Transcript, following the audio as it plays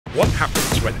What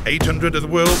happens when 800 of the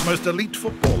world's most elite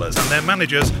footballers and their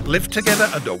managers live together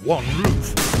under one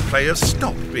roof? Players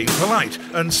stop being polite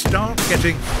and start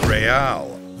getting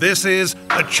real. This is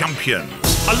The Champions.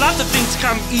 A lot of things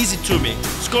come easy to me.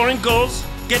 Scoring goals,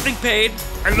 getting paid,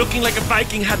 and looking like a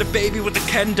Viking had a baby with a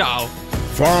Ken doll.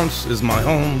 France is my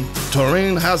home,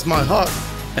 Turin has my heart,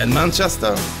 and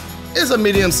Manchester is a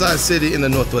medium-sized city in the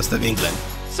northwest of England.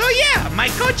 So yeah, my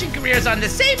coaching career is on the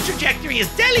same trajectory as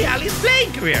Dele Alli's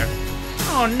playing career.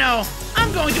 Oh no,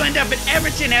 I'm going to end up at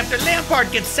Everton after Lampard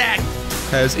gets sacked.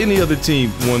 Has any other team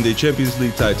won their Champions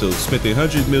League title, spent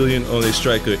 $100 million on a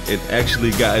striker, and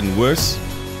actually gotten worse?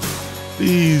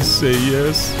 Please say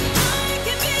yes.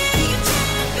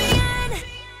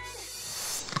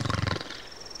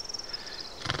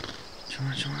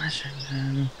 George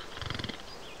Washington,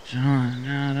 John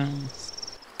Adams.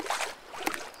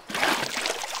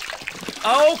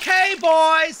 Okay,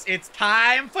 boys, it's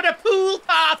time for the pool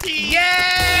party.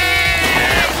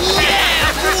 Yeah!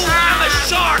 I'm a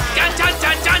shark! Dun dun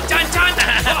dun dun dun dun!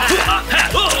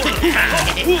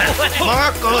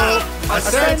 Marco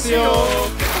Asensio!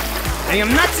 I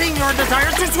am not seeing your desire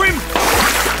to swim!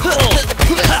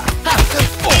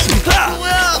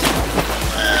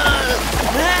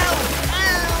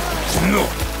 No!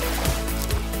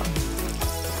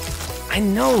 I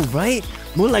know, right?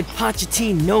 More like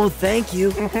Pochettino, no thank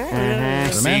you.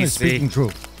 The man is speaking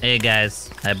truth. Hey guys,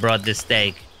 I brought this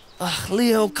steak. Ugh,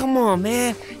 Leo, come on,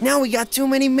 man. Now we got too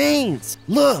many mains.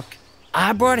 Look,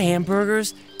 I brought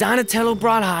hamburgers, Donatello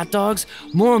brought hot dogs.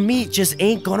 More meat just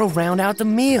ain't gonna round out the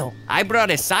meal. I brought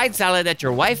a side salad that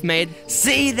your wife made.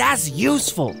 See, that's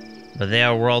useful. But they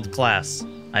are world class.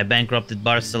 I bankrupted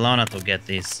Barcelona to get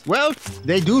these. Well,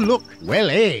 they do look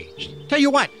well-aged. Tell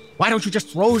you what, why don't you just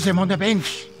throw them on the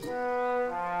bench?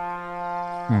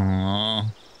 Aww.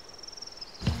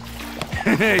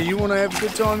 You want to have a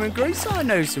good time in Greece? I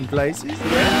know some places.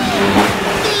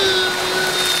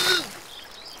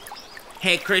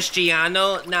 Hey,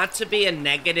 Cristiano, not to be a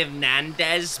negative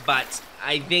Nandez, but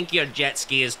I think your jet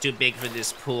ski is too big for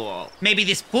this pool. Maybe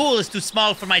this pool is too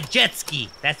small for my jet ski.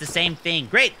 That's the same thing.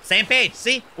 Great, same page.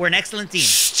 See, we're an excellent team.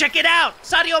 Shh, check it out.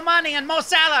 Sadio Mane and Mo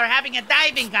Salah are having a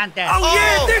diving contest. Oh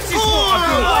yeah, this is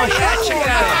what yeah, check it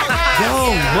out.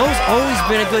 Yo, Mo's always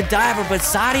been a good diver, but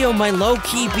Sadio might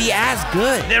low-key be as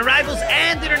good. They're rivals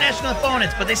and international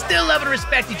opponents, but they still love and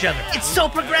respect each other. It's so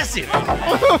progressive.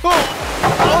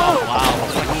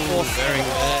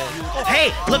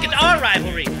 Hey, look at our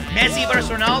rivalry. Messi versus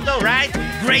Ronaldo, right?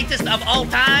 Greatest of all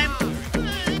time.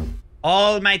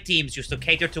 All my teams used to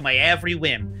cater to my every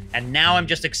whim, and now I'm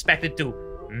just expected to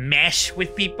mesh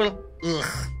with people. Ugh.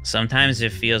 Sometimes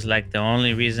it feels like the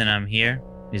only reason I'm here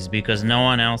is because no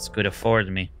one else could afford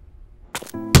me.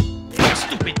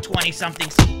 Stupid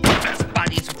 20-somethings.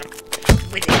 Bodies with it.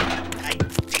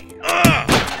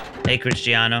 Hey,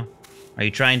 Cristiano. Are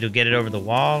you trying to get it over the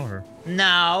wall, or?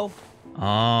 No.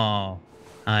 Oh,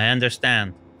 I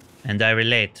understand. And I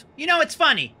relate. You know, it's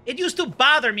funny. It used to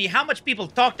bother me how much people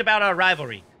talked about our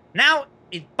rivalry. Now,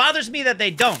 it bothers me that they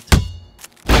don't.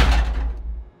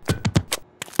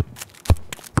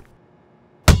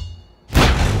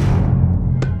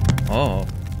 Oh,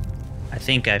 I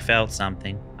think I felt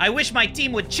something. I wish my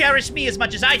team would cherish me as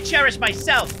much as I cherish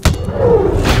myself.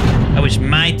 I wish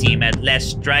my team had less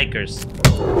strikers.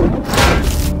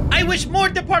 I wish more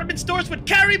department stores would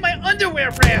carry my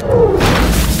underwear brand.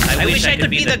 I wish I could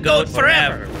be the GOAT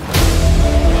forever.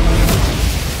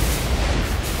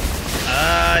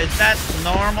 Is that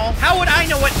normal? How would I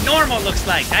know what normal looks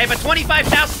like? I have a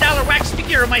 $25,000 wax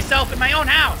figure of myself in my own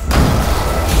house.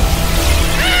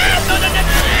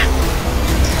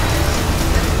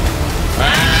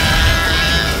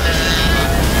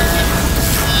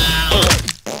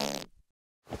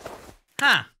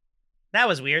 Huh. That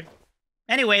was weird.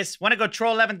 Anyways, want to go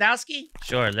troll Lewandowski?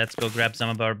 Sure, let's go grab some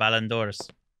of our Ballon d'Ors.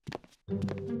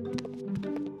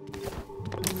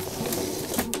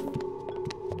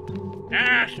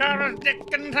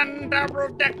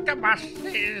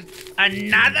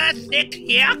 Another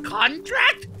 6-year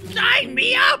contract? Sign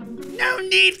me up! No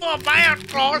need for a buyout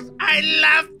clause. I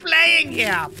love playing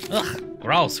here. Ugh,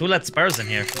 gross. Who let Spurs in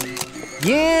here?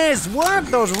 Yes, what?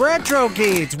 Those retro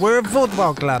kids. We're a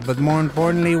football club, but more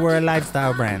importantly, we're a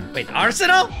lifestyle brand. Wait,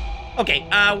 Arsenal? Okay,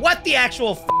 what the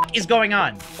actual is going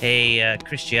on? Hey,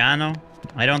 Cristiano,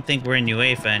 I don't think we're in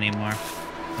UEFA anymore.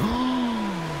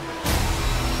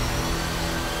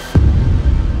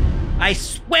 I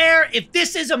swear, if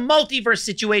this is a multiverse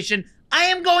situation, I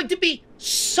am going to be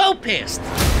so pissed.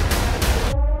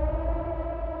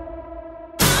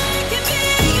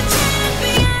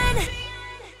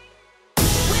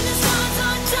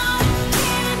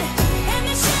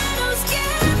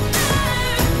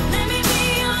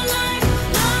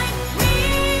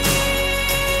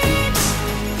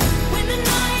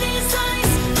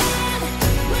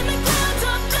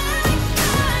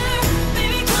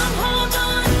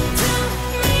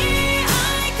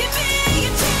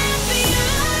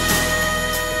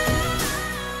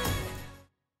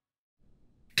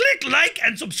 Click like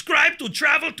and subscribe to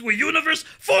travel to a universe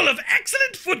full of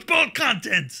excellent football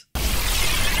content.